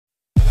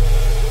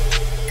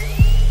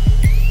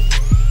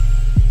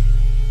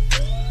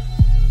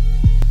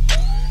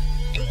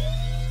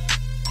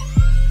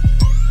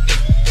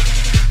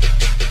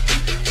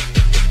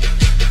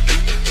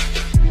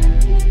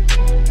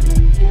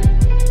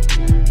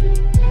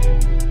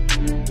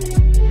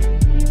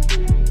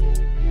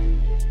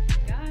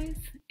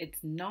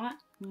not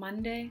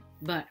Monday,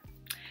 but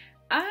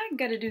I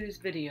gotta do this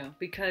video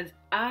because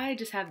I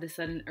just have this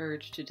sudden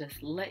urge to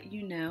just let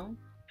you know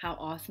how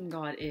awesome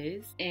God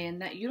is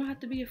and that you don't have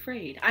to be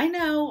afraid. I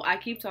know I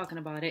keep talking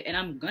about it and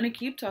I'm gonna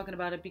keep talking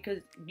about it because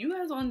you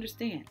guys will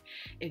understand.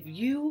 If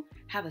you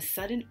have a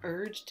sudden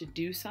urge to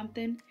do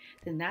something,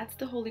 then that's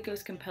the Holy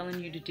Ghost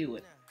compelling you to do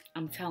it.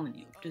 I'm telling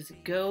you, just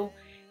go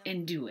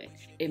and do it.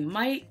 It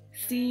might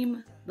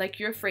seem like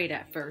you're afraid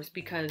at first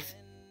because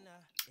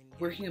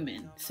we're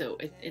human, so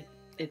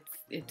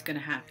it's gonna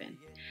happen.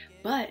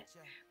 But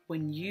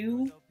when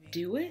you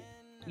do it,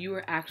 you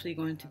are actually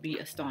going to be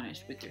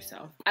astonished with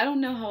yourself. I don't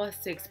know how else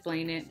to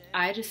explain it.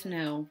 I just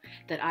know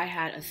that I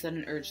had a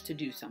sudden urge to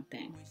do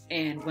something.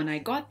 And when I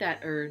got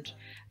that urge,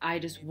 I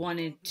just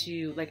wanted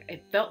to, like,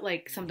 it felt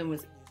like something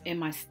was in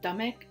my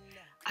stomach.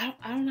 I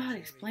don't know how to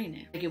explain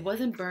it. Like, it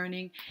wasn't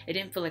burning. It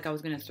didn't feel like I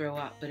was gonna throw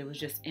up, but it was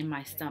just in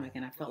my stomach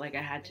and I felt like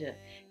I had to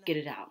get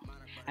it out.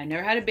 I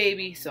never had a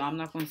baby, so I'm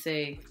not gonna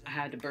say I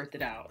had to birth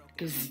it out,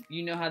 because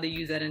you know how they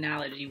use that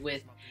analogy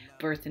with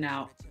birthing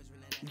out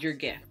your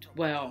gift.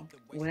 Well,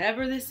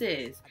 whatever this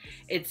is,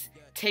 it's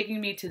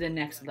taking me to the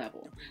next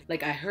level.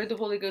 Like, I heard the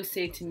Holy Ghost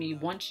say to me,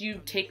 once you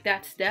take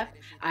that step,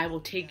 I will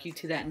take you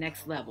to that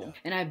next level.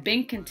 And I've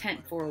been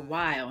content for a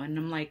while, and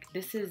I'm like,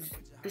 this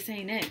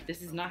ain't it.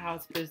 This is not how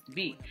it's supposed to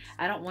be.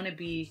 I don't want to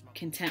be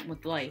content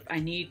with life. I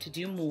need to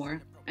do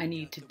more. I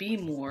need to be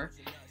more.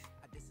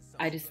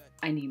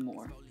 I need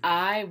more.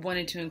 I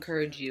wanted to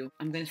encourage you.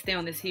 I'm going to stay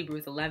on this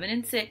Hebrews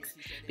 11:6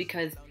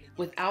 because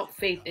without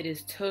faith, it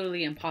is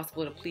totally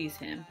impossible to please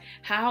him.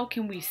 How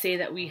can we say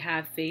that we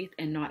have faith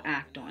and not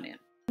act on it?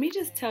 Let me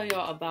just tell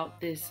y'all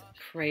about this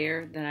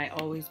prayer that I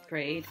always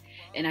prayed,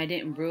 and I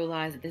didn't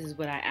realize that this is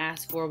what I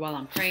asked for while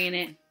I'm praying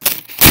it.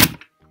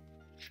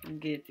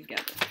 Get it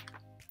together.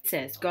 It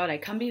says, God, I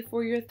come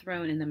before your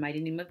throne in the mighty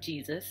name of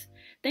Jesus.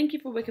 Thank you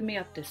for waking me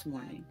up this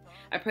morning.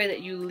 I pray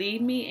that you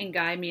lead me and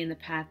guide me in the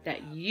path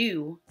that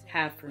you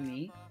have for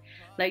me.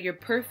 Let your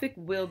perfect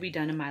will be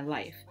done in my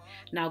life.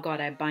 Now, God,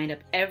 I bind up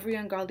every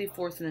ungodly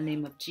force in the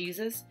name of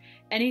Jesus.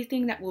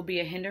 Anything that will be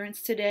a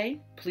hindrance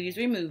today, please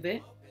remove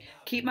it.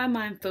 Keep my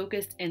mind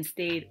focused and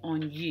stayed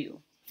on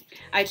you.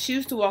 I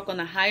choose to walk on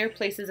the higher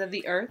places of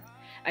the earth.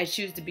 I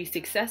choose to be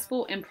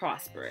successful and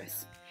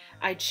prosperous.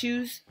 I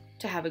choose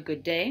to have a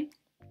good day.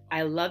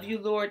 I love you,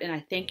 Lord, and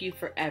I thank you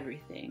for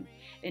everything.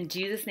 In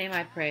Jesus' name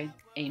I pray,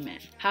 amen.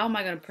 How am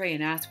I going to pray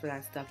and ask for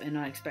that stuff and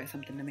not expect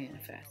something to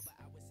manifest?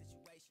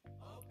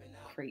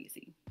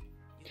 Crazy.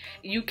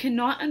 You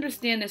cannot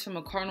understand this from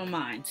a carnal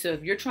mind. So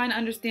if you're trying to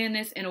understand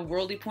this in a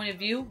worldly point of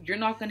view, you're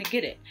not going to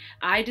get it.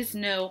 I just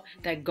know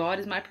that God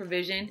is my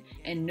provision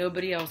and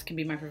nobody else can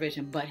be my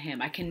provision but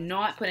him. I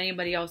cannot put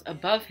anybody else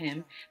above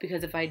him,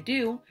 because if I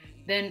do,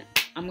 then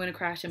I'm going to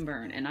crash and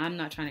burn, and I'm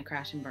not trying to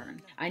crash and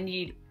burn. I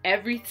need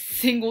every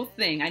single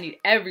thing. I need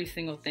every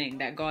single thing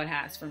that God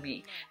has for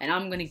me, and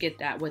I'm going to get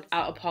that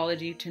without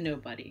apology to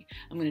nobody.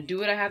 I'm going to do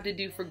what I have to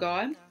do for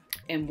God.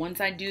 And once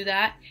I do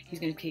that, he's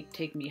going to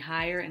take me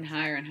higher and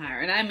higher and higher.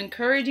 And I'm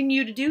encouraging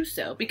you to do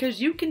so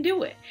because you can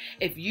do it.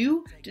 If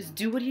you just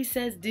do what he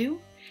says do,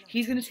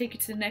 he's going to take you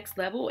to the next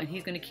level and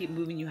he's going to keep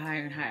moving you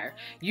higher and higher.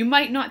 You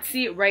might not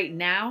see it right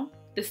now,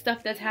 the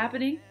stuff that's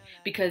happening,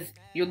 because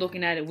you're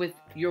looking at it with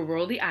your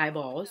worldly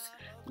eyeballs.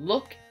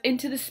 Look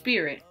into the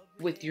spirit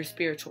with your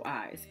spiritual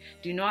eyes.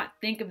 Do not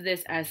think of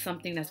this as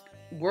something that's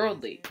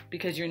worldly,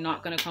 because you're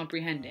not going to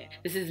comprehend it.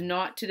 This is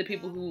not to the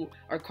people who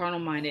are carnal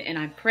minded, and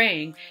I'm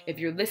praying if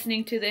you're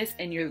listening to this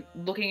and you're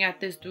looking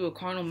at this through a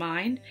carnal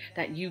mind,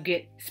 that you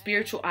get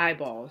spiritual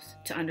eyeballs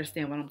to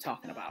understand what I'm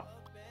talking about.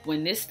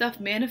 When this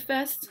stuff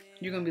manifests,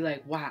 you're going to be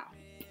like, wow,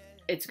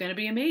 it's going to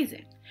be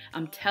amazing.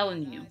 I'm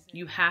telling you,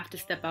 you have to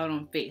step out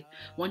on faith.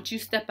 Once you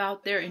step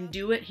out there and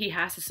do it, he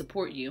has to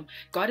support you.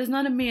 God is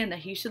not a man that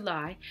he should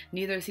lie,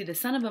 neither is he the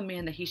son of a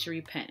man that he should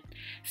repent.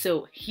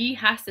 So he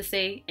has to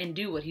say and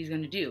do what he's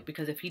going to do,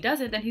 because if he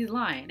doesn't, then he's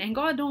lying, and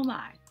God don't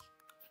lie.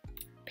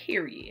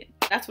 Period.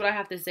 That's what I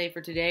have to say for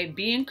today.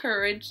 Be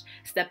encouraged,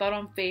 step out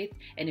on faith,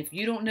 and if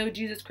you don't know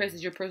Jesus Christ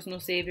as your personal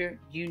Savior,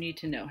 you need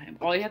to know him.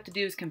 All you have to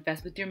do is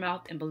confess with your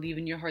mouth and believe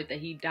in your heart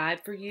that he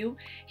died for you.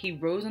 He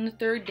rose on the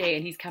third day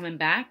and he's coming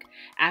back.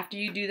 After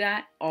you do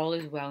that, all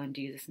is well in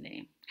Jesus'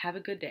 name. Have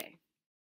a good day.